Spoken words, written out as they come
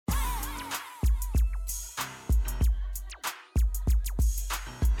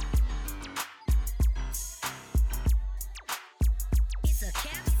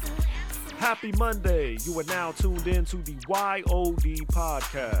Happy Monday. You are now tuned in to the Y.O.D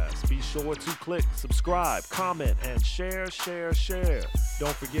podcast. Be sure to click, subscribe, comment, and share.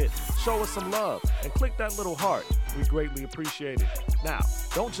 Don't forget, show us some love and click that little heart. We greatly appreciate it. Now,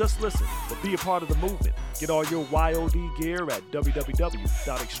 don't just listen, but be a part of the movement. Get all your Y.O.D gear at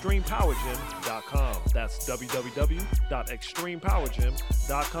www.extremepowergym.com. That's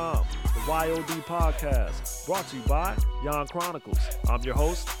www.extremepowergym.com. The Y.O.D podcast, brought to you by Yawn Chronicles. I'm your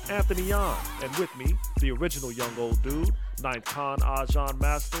host, Anthony Yawn, and with me, the original young old dude, 9th Con Ajan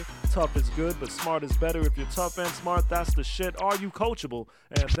Master. Tough is good, but smart is better. If you're tough and smart, that's the shit. Are you coachable?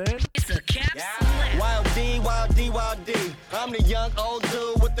 And then it's a cap Y.O.D, Y.O.D, Y.O.D. I'm the young old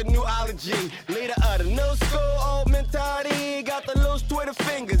dude with the new ology. Leader of the new school, old mentality. Got the loose Twitter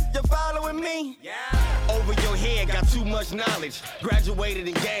fingers. You following me? Yeah. Over your head, got too much knowledge. Graduated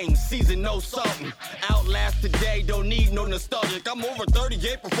in games, season no salting. Outlast today, don't need no nostalgic. I'm over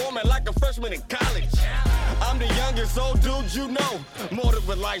 38, performing like a freshman in college. I'm the youngest old dude you know. Motive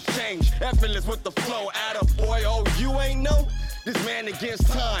with life change, effortless with the flow. Atta boy, oh, you ain't know? This man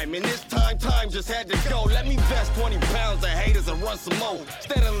against time, and this time just had to go. Let me vest 20 pounds of haters and run some more.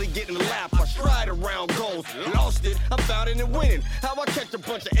 Steadily getting the lap, I stride around goals. Lost it, I'm found in and winning. How I catch a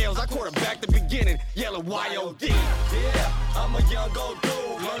bunch of L's, I quarterback the beginning. Yelling Y.O.D. Yeah, I'm a young old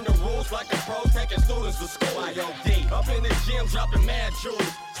dude. Learn the rules like a pro, taking students to school. Y.O.D. Up in the gym, dropping mad jewels.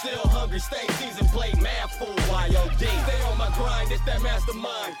 Still hungry, stay seasoned, play mad fool. Y.O.D. Stay on my grind, it's that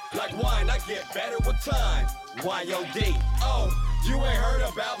mastermind. Like wine, I get better with time. Y.O.D. Oh, you ain't heard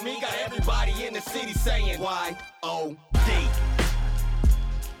about me. Got everybody in the city saying Y.O.D.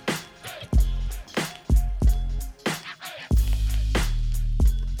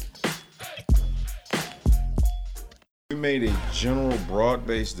 We made a general,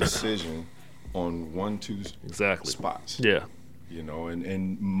 broad-based decision on 1-2 spots. Yeah. You know,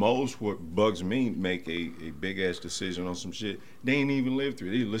 and most what bugs me make a big-ass decision on some shit they ain't even lived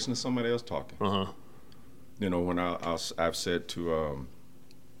through. They listen to somebody else talking. You know, when I've said to,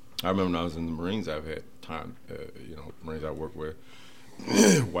 I remember when I was in the Marines, I've had time, you know, Marines I work with,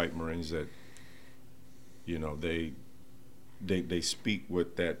 white Marines that, you know, they speak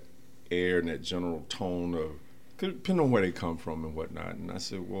with that air and that general tone of, depending on where they come from and whatnot. And I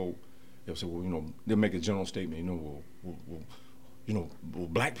said, well, you know, they'll make a general statement, you know, well,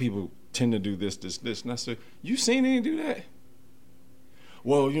 black people tend to do this. And I said, you seen any do that?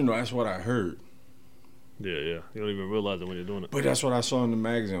 Well, you know, that's what I heard. Yeah. You don't even realize it when you're doing it. But that's what I saw in the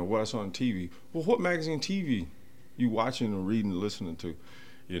magazine, or what I saw on TV. Well, what magazine, TV you watching and reading and listening to?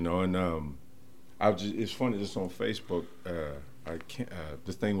 You know, and it's funny, just on Facebook,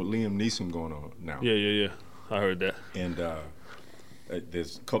 this thing with Liam Neeson going on now. Yeah. I heard that. And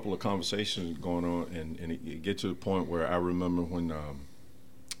there's a couple of conversations going on, and it gets to the point where I remember when, I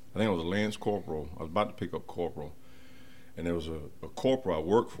think it was a Lance Corporal. I was about to pick up Corporal, and there was a corporal I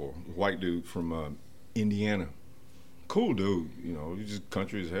worked for, a white dude from Indiana. Cool dude, you know, he's just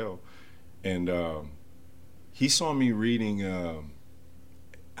country as hell. And he saw me reading,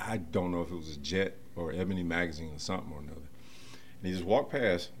 I don't know if it was a Jet or Ebony magazine or something or another. And he just walked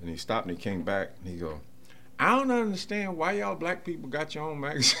past, and he stopped, and he came back, and he go, I don't understand why y'all black people got your own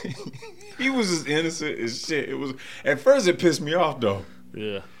magazine. He was as innocent as shit. It was, at first it pissed me off though.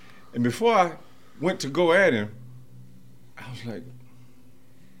 Yeah. And before I went to go at him, I was like,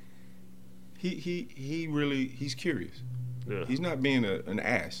 he really, he's curious. Yeah. He's not being an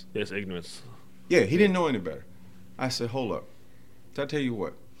ass. It's ignorance. Yeah, he didn't know any better. I said, hold up. So I tell you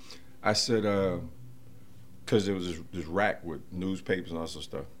what. I said, because there was this rack with newspapers and all sorts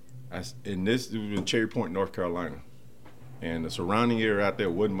of stuff. It was in Cherry Point, North Carolina. And the surrounding area out there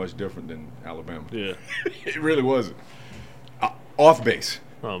wasn't much different than Alabama. Yeah. It really wasn't. Off base.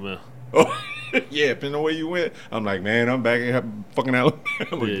 Oh, man. Oh, yeah, depending on where you went. I'm like, man, I'm back in fucking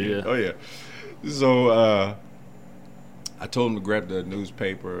Alabama. Yeah. Oh, yeah. So I told him to grab the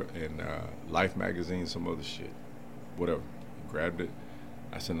newspaper and Life magazine, some other shit. Whatever. He grabbed it.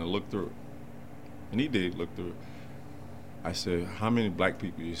 I said, now look through it. And he did look through it. I said, how many black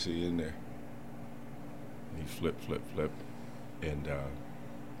people you see in there? And he flipped. And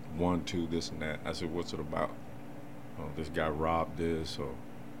 1, 2, this and that. I said, what's it about? Oh, this guy robbed this, or,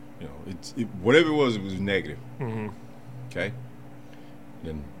 you know, whatever it was negative. Mm-hmm. Okay?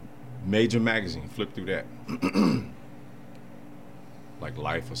 Then Major Magazine, flip through that. Like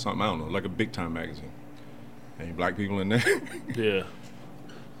Life or something, I don't know, like a big time magazine. Any black people in there? Yeah.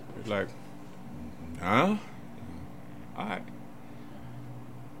 Like, huh? All right.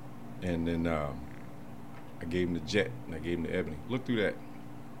 And then I gave him the Jet, and I gave him the Ebony. Look through that.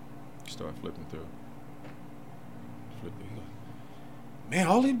 Start flipping through. man,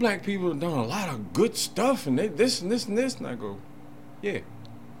 all these black people have done a lot of good stuff, and they this and this and this. And I go, yeah.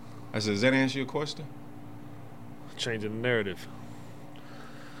 I said, does that answer your question? Changing the narrative.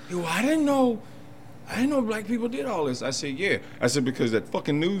 Yo, I didn't know black people did all this. I said, yeah. I said, because that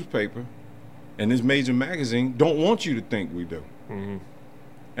fucking newspaper and this major magazine don't want you to think we do. Mm-hmm.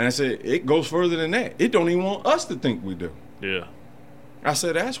 And I said, it goes further than that. It don't even want us to think we do. Yeah. I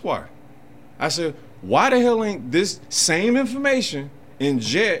said, that's why. I said, why the hell ain't this same information in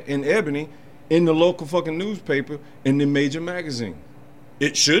Jet and Ebony in the local fucking newspaper in the major magazine?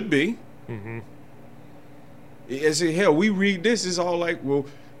 It should be. Mm-hmm. I said, hell, we read this, it's all like, well,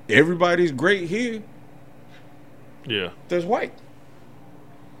 everybody's great here. Yeah. That's white.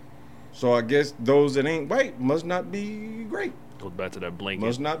 So I guess those that ain't white must not be great. Goes back to that blanket.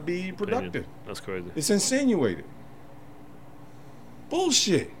 Must not be productive. Opinion. That's crazy. It's insinuated.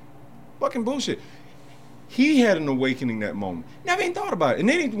 Bullshit. Fucking bullshit. He had an awakening that moment. Never even thought about it. And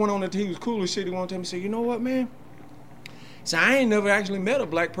then he went on until he was cool as shit. He wanted to tell me, say, you know what, man? So I ain't never actually met a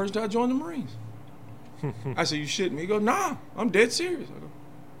black person till I joined the Marines. I said, you shitting me? He goes, nah, I'm dead serious. I go,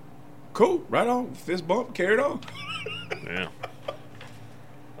 cool, right on. Fist bump, carried on. Yeah.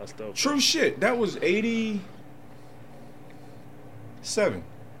 That's dope. True shit. That was 87.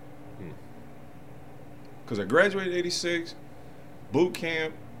 Because I graduated 86, boot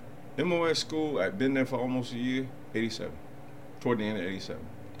camp, MOS school. I'd been there for almost a year. 87. Toward the end of 87.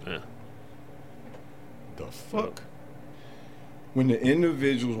 Yeah. The fuck? When the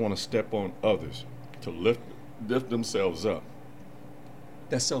individuals want to step on others to lift themselves up,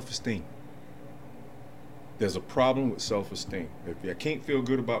 that's self-esteem. There's a problem with self-esteem. If I can't feel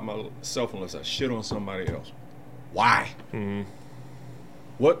good about myself unless I shit on somebody else. Why? Mm-hmm.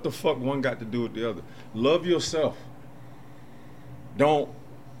 What the fuck one got to do with the other? Love yourself. Don't,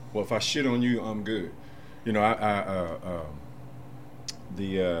 well, if I shit on you, I'm good. You know,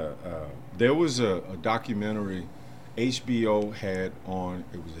 there was a documentary HBO had on,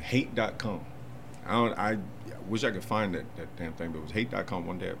 it was hate.com. I wish I could find that damn thing, but it was hate.com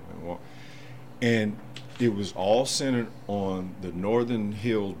one day. And it was all centered on the northern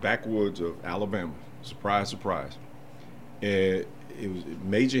hills, backwoods of Alabama. Surprise, surprise. It was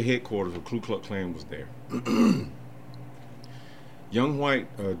major headquarters of Ku Klux Klan was there. Young white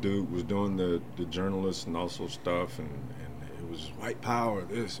dude was doing the journalist and also stuff, and it was white power,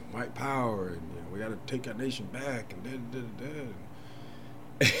 this and white power, and you know, we got to take our nation back, and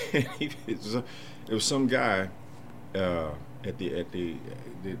it was some guy at the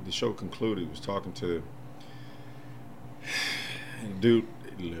show concluded. He was talking to a dude.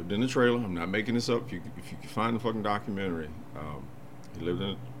 He lived in a trailer. I'm not making this up. If you can find the fucking documentary, he lived in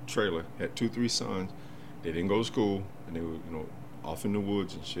a trailer. Had 2-3 sons. They didn't go to school, and they were off in the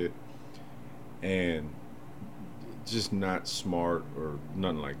woods and shit, and just not smart or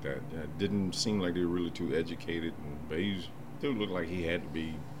nothing like that. It didn't seem like they were really too educated. But dude looked like he had to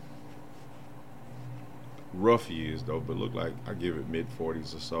be rough years though, but looked like, I give it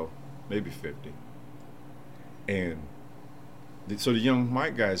mid-40s or so, maybe 50. And so the young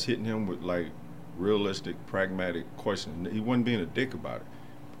white guy's hitting him with like realistic, pragmatic questions. He wasn't being a dick about it.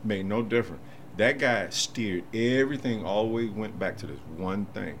 Made no difference. That guy steered everything, always went back to this one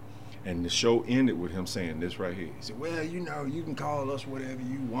thing. And the show ended with him saying this right here. He said, well, you can call us whatever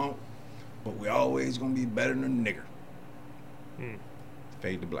you want, but we always gonna be better than a nigger.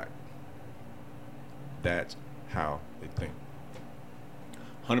 Fade to black. That's how they think.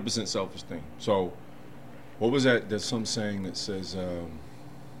 100% self-esteem. So, what was that? There's some saying that says,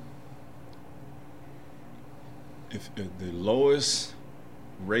 if the lowest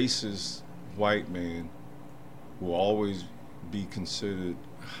racist white man will always be considered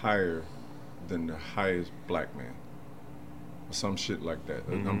higher than the highest black man, or some shit like that.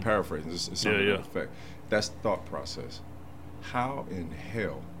 Mm-hmm. I'm paraphrasing. It's something to that effect. That's the thought process. How in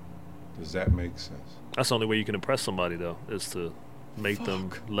hell does that make sense? That's the only way you can impress somebody, though, is to make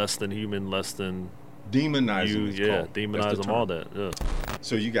them less than human, less than demonizing. Demonize them, all that. Yeah.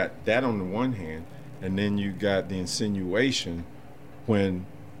 So you got that on the one hand, and then you got the insinuation when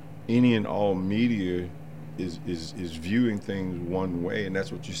any and all media is viewing things one way, and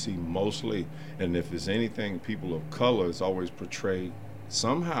that's what you see mostly. And if there's anything, people of color is always portrayed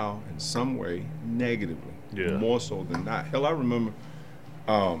somehow in some way negatively, more so than not. Hell, I remember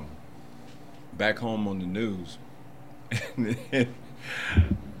back home on the news, and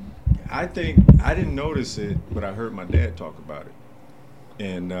I think I didn't notice it, but I heard my dad talk about it.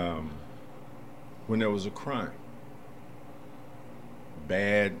 And when there was a crime,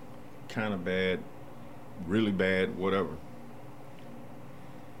 bad, kind of bad, really bad, whatever,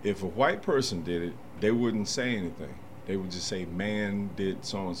 if a white person did it, they wouldn't say anything. they would just say, man did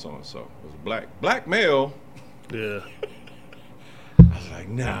so and so and so. It was black male. Yeah. I was like,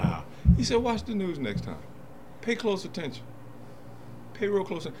 nah. He said, watch the news next time. Pay close attention. Pay real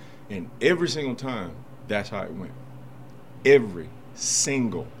close attention. And every single time, that's how it went. Every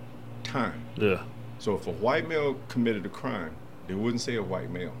single time. Yeah. So if a white male committed a crime, they wouldn't say a white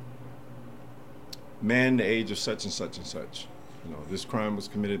male. Man the age of such and such and such. You know, this crime was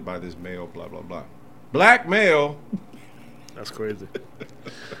committed by this male, blah, blah, blah. Black male. That's crazy.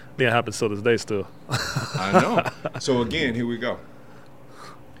 Yeah, it happens to this day still. I know. So again, here we go.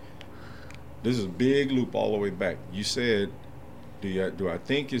 This is a big loop all the way back. You said, do I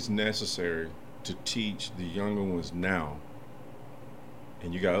think it's necessary to teach the younger ones now?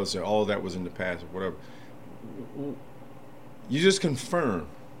 And you guys say, oh, that was in the past or whatever. You just confirm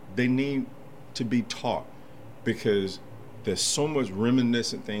they need to be taught, because there's so much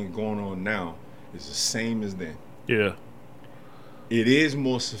reminiscent things going on now. It's the same as then. Yeah. It is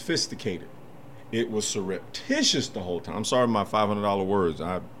more sophisticated. It was surreptitious the whole time. I'm sorry, my $500 words.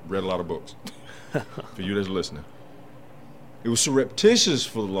 I read a lot of books. For you that's listening. It was surreptitious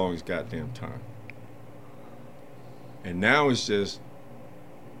for the longest goddamn time. And now it's just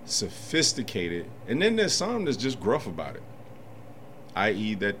sophisticated. And then there's some that's just gruff about it.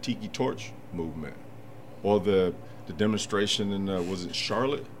 I.e. that Tiki Torch movement. Or the demonstration in, was it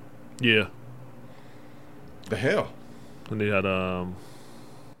Charlotte? Yeah. The hell? And they had, I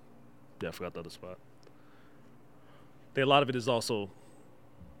forgot the other spot. I think a lot of it is also,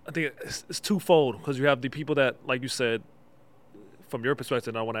 I think it's twofold, because you have the people that, like you said, from your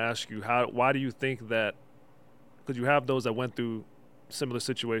perspective, I want to ask you, why do you think that, because you have those that went through similar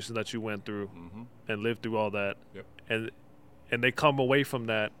situations that you went through and lived through all that, and they come away from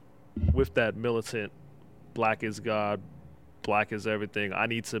that with that militant, black is God, black is everything. I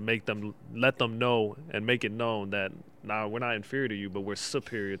need to let them know and make it known that, nah, we're not inferior to you, but we're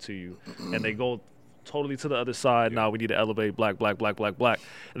superior to you. And they go totally to the other side. Now we need to elevate black. And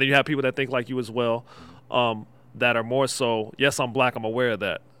then you have people that think like you as well, that are more so, yes, I'm black, I'm aware of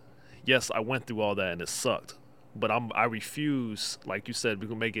that. Yes, I went through all that and it sucked. But I refuse, like you said, we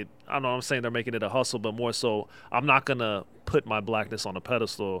can make it, I don't know, I'm saying they're making it a hustle, but more so, I'm not going to put my blackness on a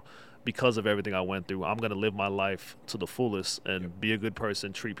pedestal because of everything I went through. I'm going to live my life to the fullest and be a good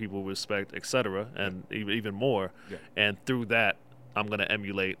person, treat people with respect, etc., and even more. And through that, I'm going to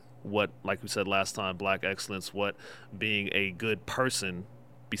emulate what, like we said last time, black excellence, what being a good person,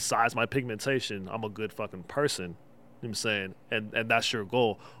 besides my pigmentation, I'm a good fucking person. You know what I'm saying? And that's your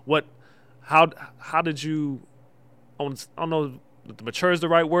goal. How did you, I don't know if mature is the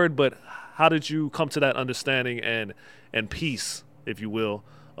right word, but how did you come to that understanding and peace, if you will,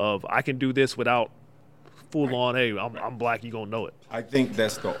 of I can do this without full on, hey, I'm black, you gonna know it? I think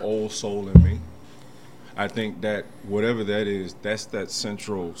that's the old soul in me. I think that whatever that is, that's that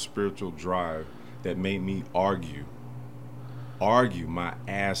central spiritual drive that made me argue my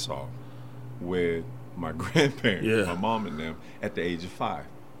ass off with my grandparents, my mom and them, at the age of 5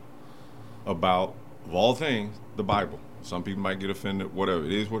 about, of all things, the Bible. Some people might get offended, whatever.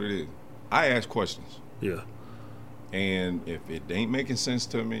 It is what it is. I ask questions. Yeah. And if it ain't making sense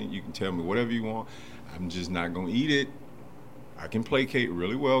to me, you can tell me whatever you want. I'm just not going to eat it. I can placate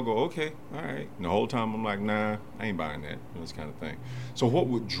really well, go, okay, all right. And the whole time I'm like, nah, I ain't buying that, this kind of thing. So what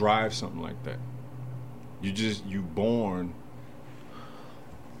would drive something like that? You born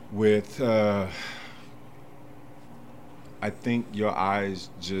with, I think your eyes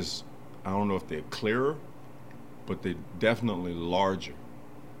just, I don't know if they're clearer, but they're definitely larger.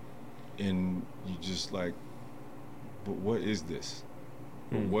 And you just like, but what is this?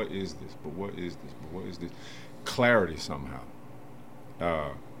 But what is this? But what is this? But what is this? Clarity somehow.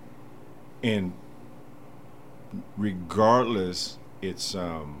 And regardless, it's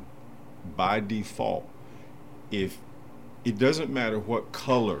by default, if it doesn't matter what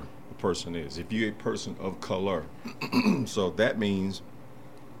color a person is, if you're a person of color, so that means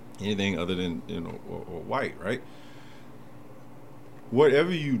anything other than, or white, right?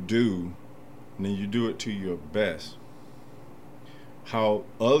 Whatever you do, and then you do it to your best, how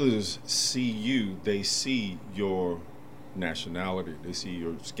others see you, they see your nationality, they see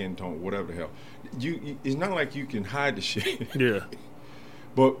your skin tone, whatever the hell. It's not like you can hide the shit. Yeah.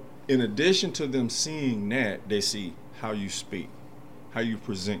 But in addition to them seeing that, they see how you speak, how you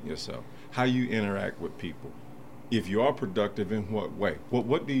present yourself, how you interact with people. If you are productive, in what way?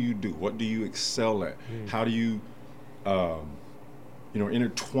 What do you do? What do you excel at? How do you,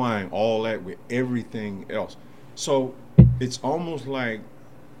 intertwine all that with everything else? So it's almost like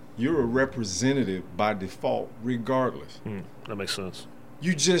you're a representative by default, regardless. That makes sense.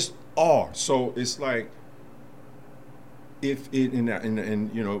 You just are. So it's like if it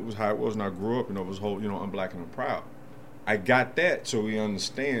and you know, it was how it was when I grew up, and it was whole, you know, I'm black and I'm proud. I got that, so we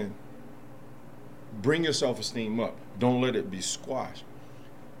understand. Bring your self-esteem up. Don't let it be squashed.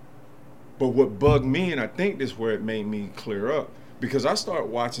 But what bugged me, and I think this is where it made me clear up, because I started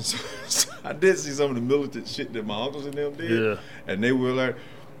watching I did see some of the militant shit that my uncles and them did. Yeah. And they were like,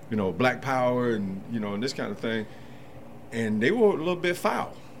 you know, black power and, you know, and this kind of thing. And they were a little bit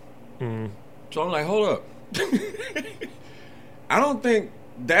foul. Mm-hmm. So I'm like, hold up. I don't think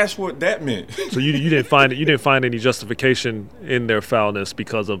that's what that meant. So you didn't find any justification in their foulness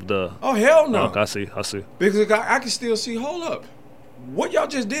because of the... Oh, hell no. Oh, I see. Because I can still see, hold up. What y'all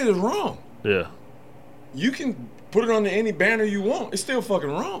just did is wrong. Yeah. You can put it on any banner you want. It's still fucking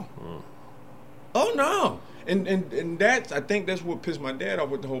wrong. Oh, no. And that's, I think that's what pissed my dad off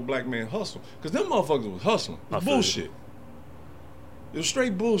with the whole black man hustle. Because them motherfuckers was hustling. It was bullshit. It was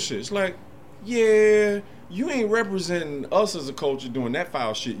straight bullshit. It's like, yeah, you ain't representing us as a culture doing that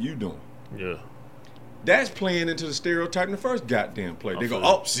foul shit you doing. Yeah. That's playing into the stereotype in the first goddamn play. They go,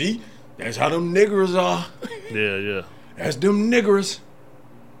 oh, see, that's how them niggers are. Yeah. That's them niggers.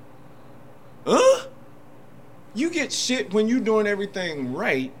 Huh? You get shit when you doing everything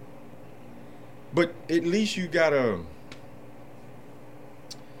right, but at least you got a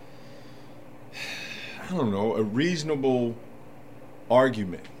reasonable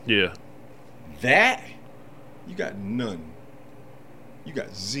argument. Yeah. That, you got none. You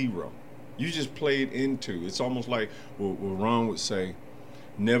got zero. You just played into. It's almost like what Ron would say,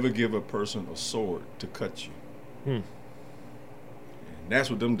 never give a person a sword to cut you. And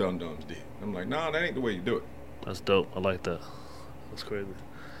that's what them dum-dums did. I'm like, nah, that ain't the way you do it. That's dope. I like that. That's crazy.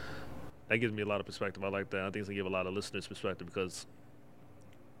 That gives me a lot of perspective. I like that. I think it's going to give a lot of listeners perspective, because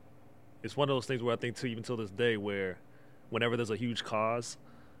it's one of those things where I think, too, even till this day, where whenever there's a huge cause,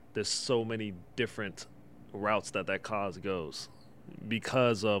 there's so many different routes that cause goes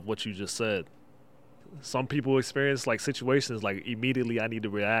because of what you just said. Some people experience like situations like immediately I need to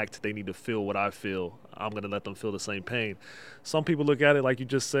react. They need to feel what I feel. I'm going to let them feel the same pain. Some people look at it like you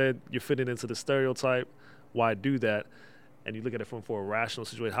just said, you're fitting into the stereotype. Why do that? And you look at it for a rational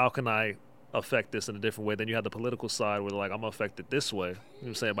situation. How can I affect this in a different way? Then you have the political side where they're like, I'm going to affect it this way. You know what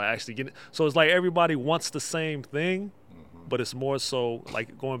I'm saying? By actually getting it. So it's like everybody wants the same thing, but it's more so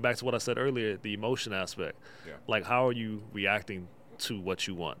like going back to what I said earlier, the emotion aspect. Yeah. Like, how are you reacting to what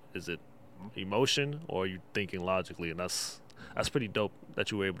you want? Is it emotion, or are you thinking logically? And that's pretty dope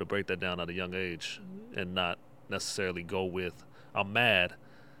that you were able to break that down at a young age and not necessarily go with, I'm mad.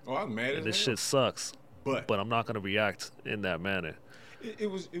 Oh, I'm mad and this shit sucks. But I'm not going to react in that manner. It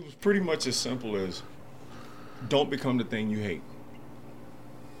was pretty much as simple as, don't become the thing you hate.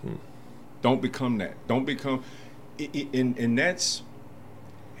 Don't become that. Don't become, and that's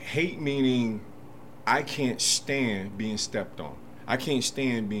hate, meaning I can't stand being stepped on. I can't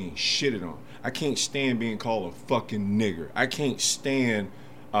stand being shitted on. I can't stand being called a fucking nigger. I can't stand,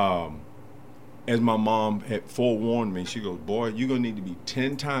 as my mom had forewarned me, she goes, boy, you're going to need to be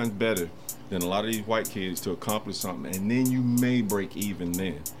 10 times better than a lot of these white kids to accomplish something, and then you may break even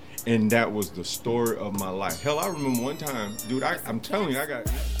then. And that was the story of my life. Hell, I remember one time, dude, I'm telling you, I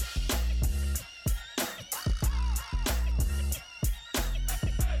got...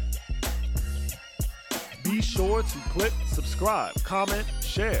 Be sure to click subscribe, comment,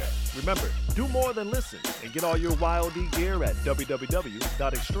 share. Remember, do more than listen, and get all your Y.O.D gear at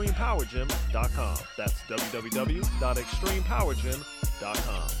www.extremepowergym.com. That's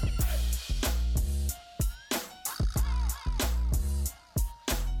www.extremepowergym.com.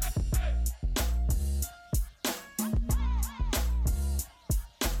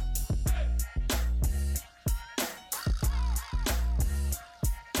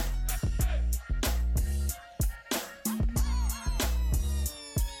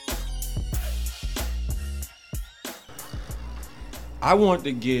 I want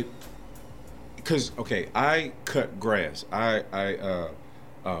to get, because, okay, I cut grass. I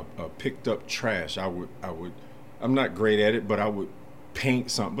picked up trash. I'm not great at it, but I would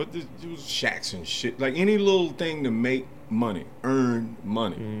paint something. But it was shacks and shit. Like any little thing to make money, earn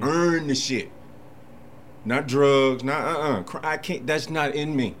money, earn the shit. Not drugs, not I can't, that's not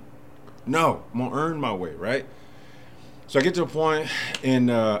in me. No, I'm gonna earn my way, right? So I get to a point,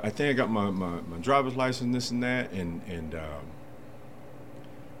 and I think I got my driver's license, this and that, and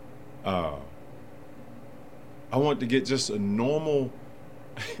I want to get just a normal,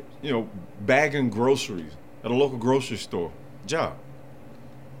 bagging groceries at a local grocery store job.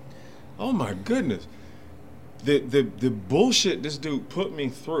 Oh my goodness. The bullshit this dude put me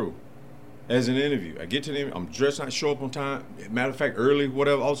through as an interview. I get to the interview, I'm dressed, not show up on time, matter of fact, early,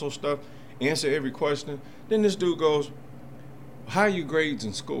 whatever, also stuff, answer every question. Then this dude goes, how are your grades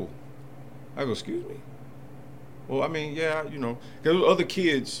in school? I go, excuse me? Well, I mean, yeah, because other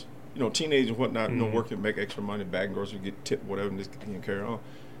kids, teenagers and whatnot, working, make extra money, bagging groceries, get tipped, whatever, and just carry on.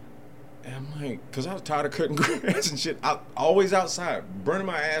 And I'm like, because I was tired of cutting grass and shit, always outside, burning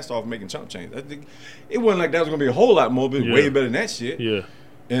my ass off making chump change. It wasn't like that was going to be a whole lot more, but way better than that shit. Yeah.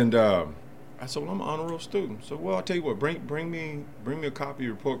 And I said, well, I'm an honor roll student. So, well, I'll tell you what, bring me a copy of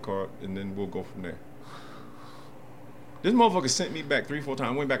your report card, and then we'll go from there. This motherfucker sent me back 3-4 times.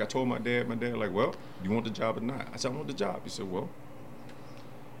 I went back, I told my dad, like, well, you want the job or not? I said, I want the job. He said, well,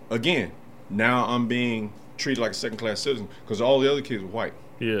 again, now I'm being treated like a second-class citizen because all the other kids were white.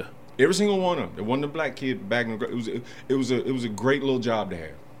 Yeah. Every single one of them. There wasn't a black kid back in the it was a great little job to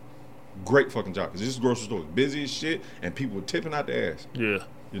have. Great fucking job. Because this grocery store was busy as shit and people were tipping out the ass. Yeah.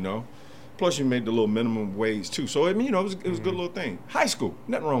 Plus you made the little minimum wage too. So I mean, it was a good little thing. High school,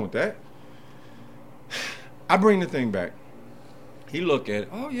 nothing wrong with that. I bring the thing back. He look at it.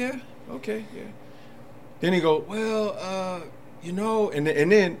 Oh yeah, okay, yeah. Then he go, well, and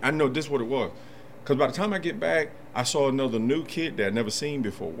then I know this is what it was. Because by the time I get back, I saw another new kid that I'd never seen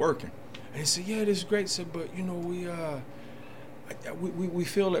before working. And he said, yeah, this is great. He said, but, we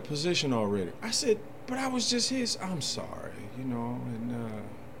fill that position already. I said, but I was just his. I'm sorry, and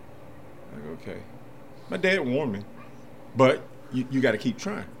like, okay. My dad warned me, but you got to keep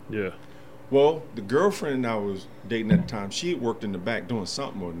trying. Yeah. Well, the girlfriend I was dating at the time, she had worked in the back doing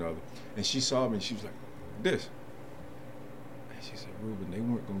something or another. And she saw me and she was like, this. She said, Ruben, they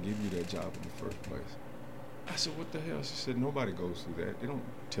weren't going to give you that job in the first place. I said, what the hell? She said, nobody goes through that. They don't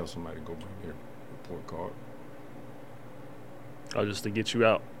tell somebody to go bring their report card. Oh, just to get you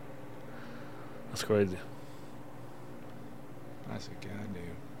out. That's crazy. I said,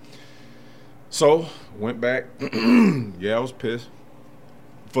 goddamn. So, went back. Yeah, I was pissed.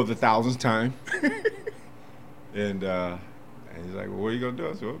 For the 1,000th time. And he's like, well, what are you going to do?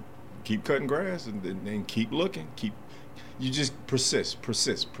 I said, well, keep cutting grass and keep looking. You just persist.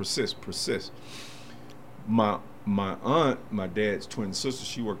 My aunt, my dad's twin sister,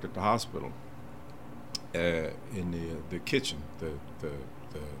 she worked at the hospital in the kitchen, the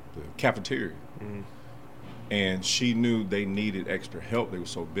cafeteria. Mm-hmm. And she knew they needed extra help. They were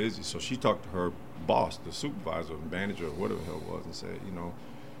so busy. So she talked to her boss, the supervisor, manager, or whatever the hell it was, and said,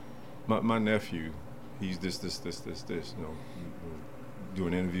 my nephew, he's this, do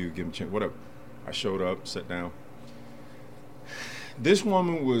an interview, give him a chance, whatever. I showed up, sat down. This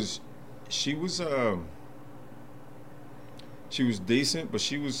woman she was decent, but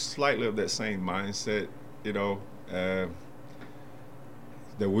she was slightly of that same mindset, that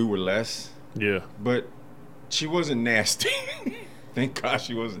we were less. Yeah. But she wasn't nasty. Thank God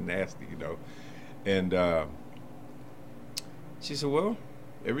she wasn't nasty, And she said, well,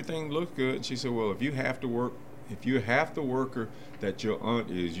 everything looked good. And she said, well, if you're half the worker that your aunt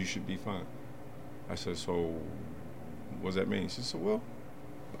is, you should be fine. I said, so what does that mean? She said, well,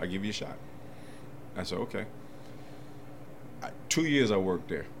 I'll give you a shot. I said, okay. 2 years I worked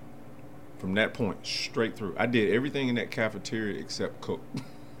there. From that point, straight through. I did everything in that cafeteria except cook.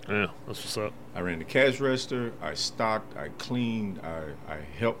 Yeah, that's what's up. I ran the cash register, I stocked, I cleaned, I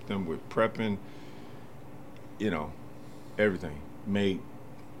helped them with prepping, everything. Made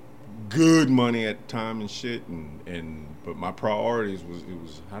good money at the time and shit, but my priorities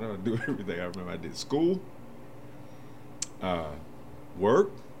was how did I do everything? I remember I did school,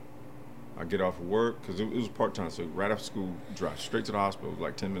 work. I get off of work because it was part-time, so right after school, drive straight to the hospital. It was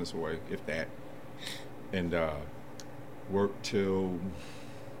like 10 minutes away, if that, and work till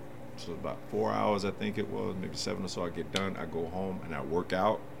about 4 hours, I think it was, maybe 7 or so. I get done, I go home, and I work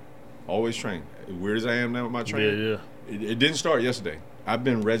out. Always train. Weird as I am now with my training. Yeah. It didn't start yesterday. I've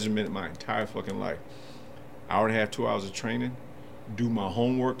been regimented my entire fucking life. Hour and a half, 2 hours of training, do my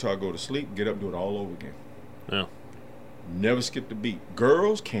homework till I go to sleep, get up, do it all over again. Yeah. Never skipped a beat.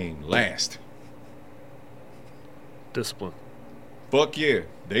 Girls came last. Discipline. Fuck yeah.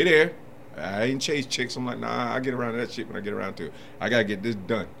 They there. I ain't chase chicks. I'm like, nah, I get around to that shit when I get around to it. I gotta get this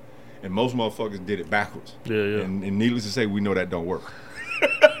done. And most motherfuckers did it backwards. Yeah. And needless to say, we know that don't work.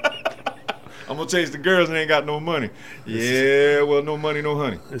 I'm gonna chase the girls and ain't got no money. Yeah, well, no money, no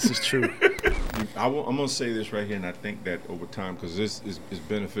honey. This is true. I'm gonna say this right here, and I think that over time, because this is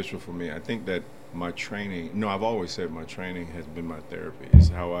beneficial for me, I think that my training, I've always said my training has been my therapy. It's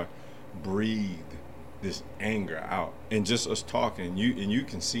how I breathe this anger out. And just us talking, you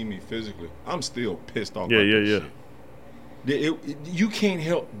can see me physically, I'm still pissed off about this shit. You can't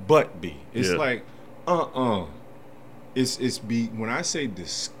help but be. It's like, It's when I say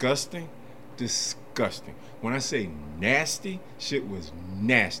disgusting. When I say nasty, shit was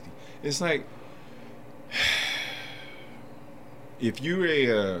nasty. It's like, If you're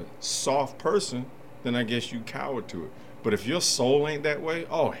a soft person, then I guess you cower to it. But if your soul ain't that way,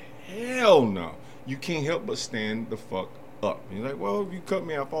 oh, hell no. You can't help but stand the fuck up. You're like, well, if you cut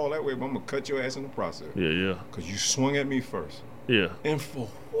me, I fall that way, but I'm going to cut your ass in the process. Yeah. Because you swung at me first. Yeah. And for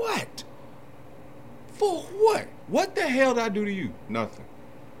what? For what? What the hell did I do to you? Nothing.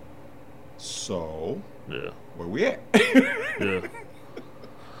 So, where we at? Yeah.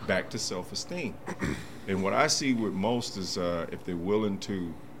 Back to self-esteem. And what I see with most is if they're willing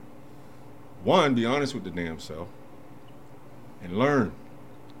to, one, be honest with the damn self and learn.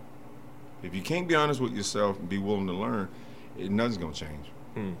 If you can't be honest with yourself and be willing to learn, nothing's going to change.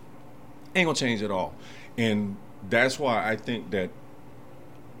 Ain't going to change at all. And that's why I think that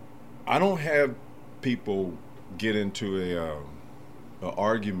I don't have people get into a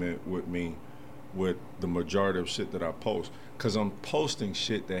argument with me with the majority of shit that I post, because I'm posting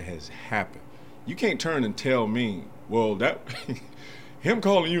shit that has happened. You can't turn and tell me, well, that him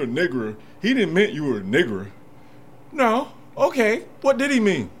calling you a nigger, he didn't mean you were a nigger. No. Okay. What did he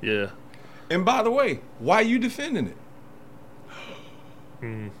mean? Yeah. And by the way, why are you defending it?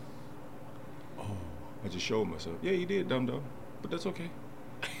 Oh, I just showed myself. Yeah, you did, dum-dum. But that's okay.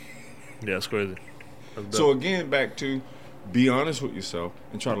 Yeah, it's crazy. So again, back to be honest with yourself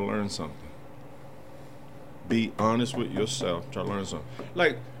and try to learn something. Be honest with yourself, try to learn something.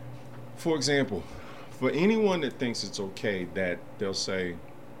 Like, for example, for anyone that thinks it's okay that they'll say,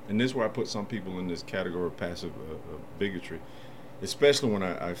 and this is where I put some people in this category of passive bigotry, especially when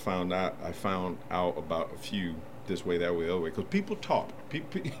I found out about a few this way, that way, the other way, because people talk.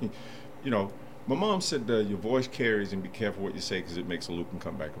 People, you know, my mom said your voice carries and be careful what you say because it makes a loop and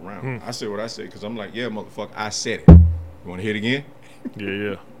come back around. I say what I say because I'm like, yeah, motherfucker, I said it. You want to hear it again?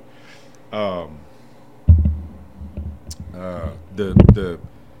 Yeah.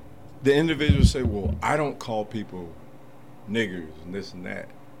 The individuals say, well, I don't call people niggers and this and that.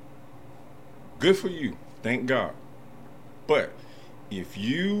 Good for you. Thank God. But if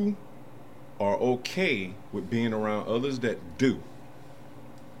you are okay with being around others that do,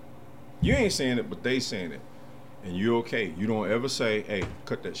 you ain't saying it, but they saying it, and you're okay. You don't ever say, hey,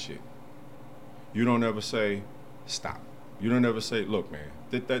 cut that shit. You don't ever say, stop. You don't ever say, look, man,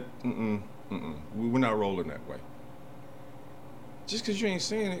 we're not rolling that way. Just because you ain't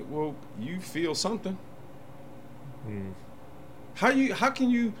saying it, well, you feel something. How can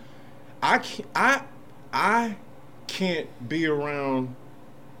you? I can't be around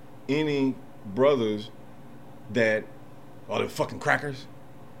any brothers that are them fucking crackers.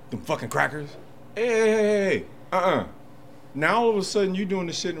 Hey. Now all of a sudden you doing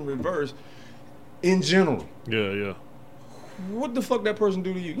the shit in reverse. In general. Yeah. What the fuck that person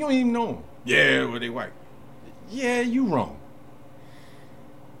do to you? You don't even know them. Yeah, well, they white. Yeah, you wrong.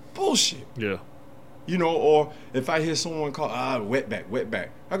 Bullshit. Yeah. You know, or if I hear someone call, wetback.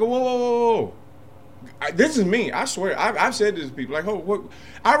 I go, whoa. This is me. I swear. I've said this to people. Like, what?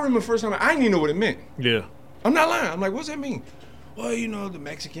 I remember the first time I didn't even know what it meant. Yeah. I'm not lying. I'm like, what's that mean? Well, you know, the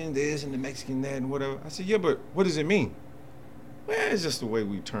Mexican this and the Mexican that and whatever. I said, yeah, but what does it mean? Well, it's just the way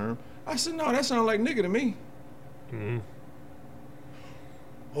we term. I said, no, that sounds like nigga to me.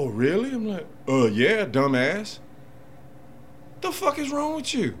 Oh, really? I'm like, yeah, dumbass. The fuck is wrong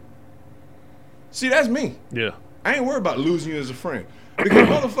with you? See, that's me. Yeah. I ain't worried about losing you as a friend. Because,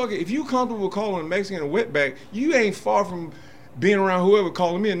 motherfucker, if you comfortable calling a Mexican a wetback, you ain't far from being around whoever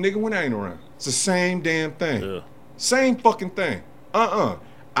calling me a nigga when I ain't around. It's the same damn thing. Yeah. Same fucking thing. I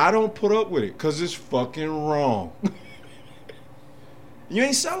don't put up with it because it's fucking wrong. You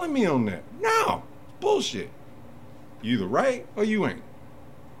ain't selling me on that. No. Bullshit. You either right or you ain't.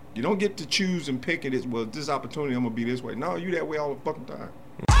 You don't get to choose and pick it as, well, this opportunity, I'm going to be this way. No, you that way all the fucking time.